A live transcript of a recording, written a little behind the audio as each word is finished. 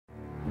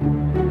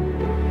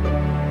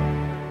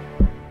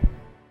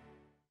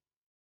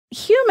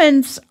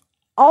humans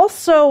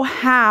also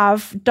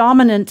have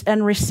dominant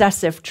and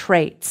recessive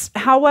traits.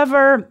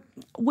 However,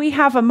 we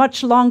have a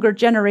much longer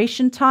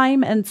generation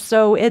time, and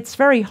so it's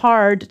very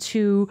hard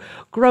to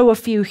grow a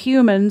few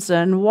humans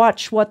and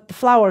watch what the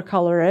flower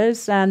color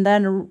is and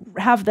then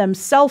have them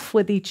self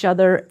with each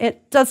other.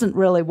 It doesn't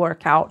really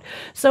work out.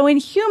 So in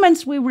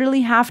humans, we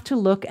really have to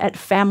look at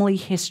family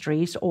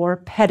histories or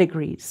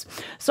pedigrees.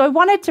 So I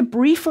wanted to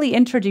briefly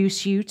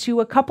introduce you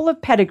to a couple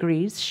of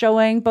pedigrees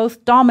showing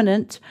both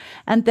dominant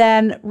and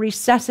then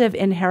recessive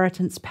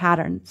inheritance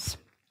patterns.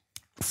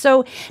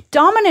 So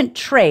dominant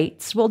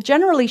traits will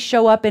generally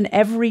show up in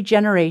every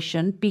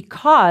generation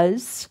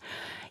because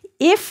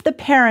if the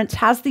parent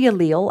has the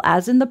allele,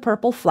 as in the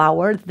purple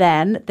flower,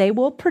 then they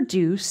will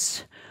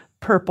produce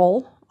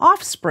purple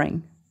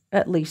offspring,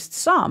 at least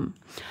some.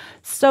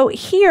 So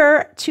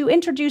here, to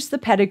introduce the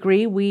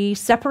pedigree, we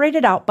separate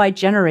it out by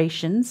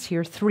generations,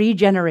 here 3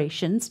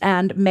 generations,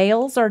 and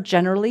males are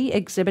generally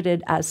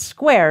exhibited as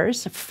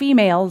squares,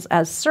 females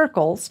as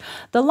circles.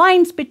 The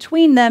lines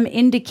between them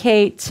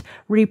indicate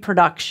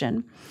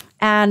reproduction.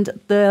 And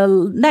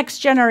the next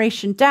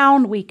generation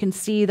down, we can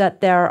see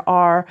that there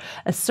are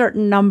a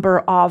certain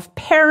number of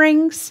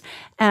pairings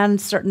and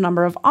a certain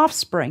number of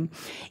offspring.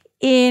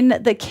 In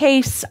the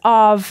case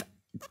of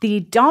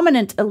the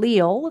dominant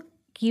allele,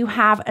 you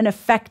have an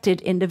affected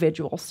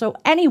individual. So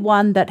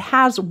anyone that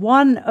has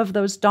one of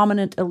those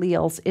dominant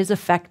alleles is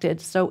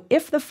affected. So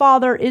if the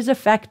father is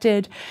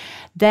affected,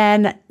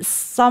 then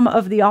some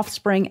of the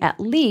offspring at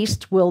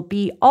least will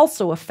be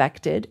also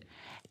affected.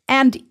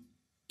 And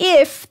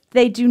if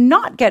they do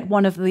not get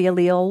one of the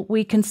allele,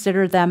 we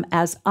consider them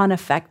as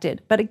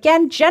unaffected. But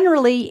again,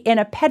 generally in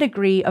a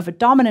pedigree of a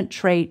dominant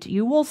trait,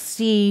 you will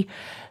see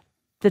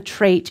the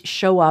trait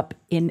show up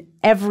in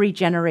every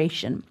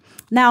generation.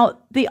 Now,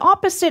 the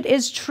opposite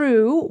is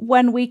true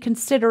when we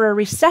consider a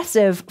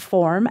recessive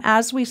form.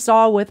 As we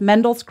saw with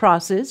Mendel's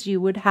crosses, you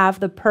would have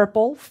the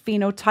purple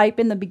phenotype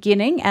in the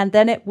beginning, and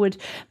then it would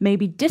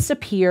maybe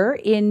disappear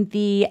in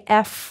the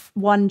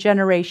F1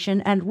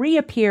 generation and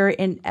reappear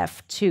in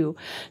F2.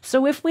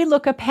 So if we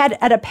look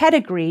at a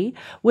pedigree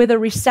with a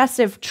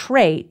recessive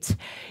trait,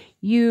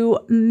 you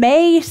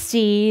may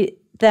see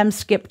them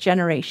skip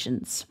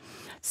generations.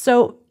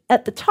 So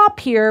at the top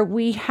here,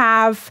 we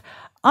have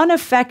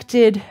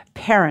unaffected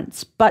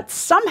parents, but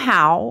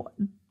somehow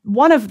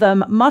one of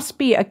them must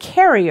be a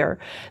carrier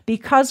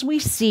because we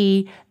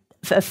see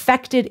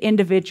affected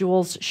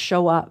individuals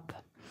show up.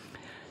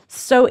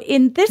 So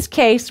in this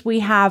case, we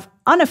have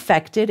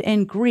unaffected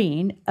in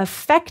green,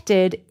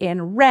 affected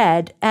in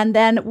red, and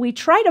then we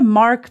try to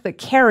mark the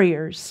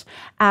carriers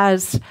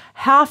as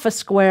half a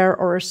square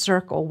or a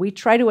circle. We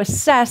try to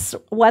assess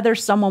whether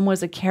someone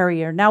was a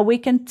carrier. Now we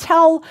can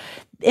tell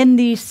in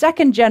the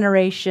second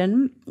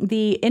generation,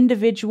 the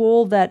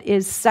individual that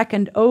is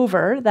second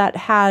over, that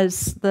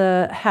has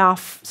the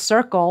half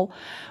circle,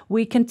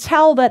 we can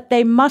tell that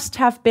they must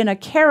have been a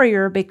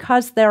carrier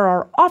because there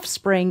are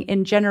offspring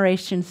in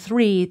generation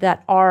 3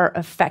 that are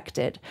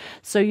affected.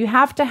 So you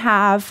have to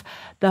have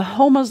the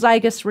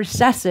homozygous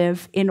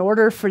recessive in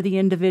order for the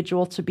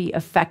individual to be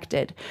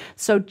affected.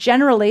 So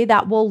generally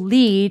that will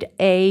lead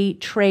a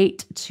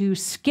trait to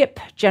skip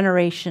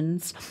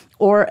generations,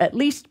 or at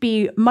least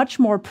be much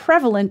more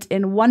prevalent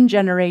in one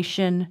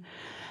generation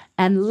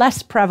and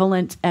less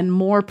prevalent and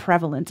more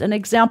prevalent. An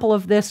example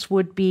of this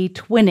would be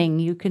twinning.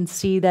 You can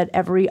see that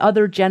every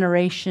other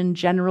generation,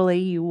 generally,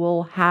 you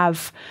will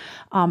have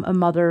a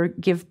mother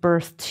give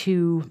birth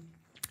to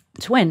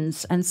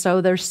twins. And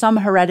so there's some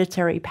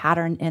hereditary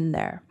pattern in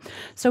there.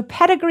 So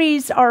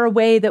pedigrees are a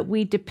way that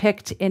we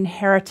depict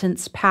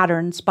inheritance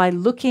patterns by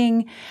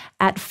looking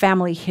at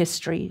family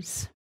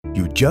histories.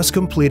 You just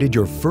completed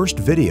your first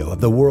video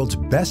of the world's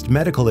best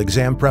medical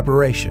exam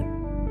preparation.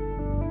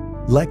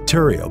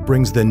 Lecturio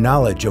brings the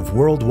knowledge of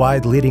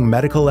worldwide leading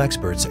medical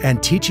experts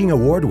and teaching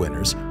award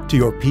winners to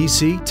your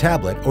PC,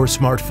 tablet, or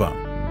smartphone.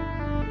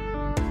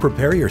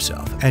 Prepare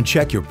yourself and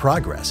check your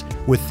progress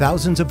with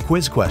thousands of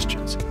quiz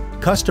questions,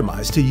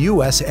 customized to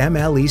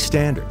USMLE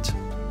standards.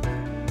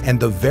 And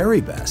the very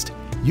best,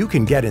 you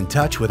can get in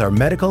touch with our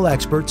medical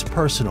experts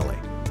personally.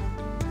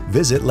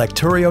 Visit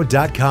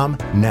lecturio.com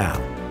now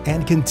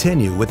and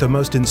continue with the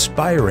most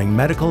inspiring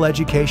medical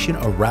education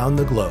around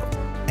the globe,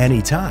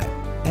 anytime,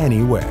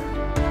 anywhere.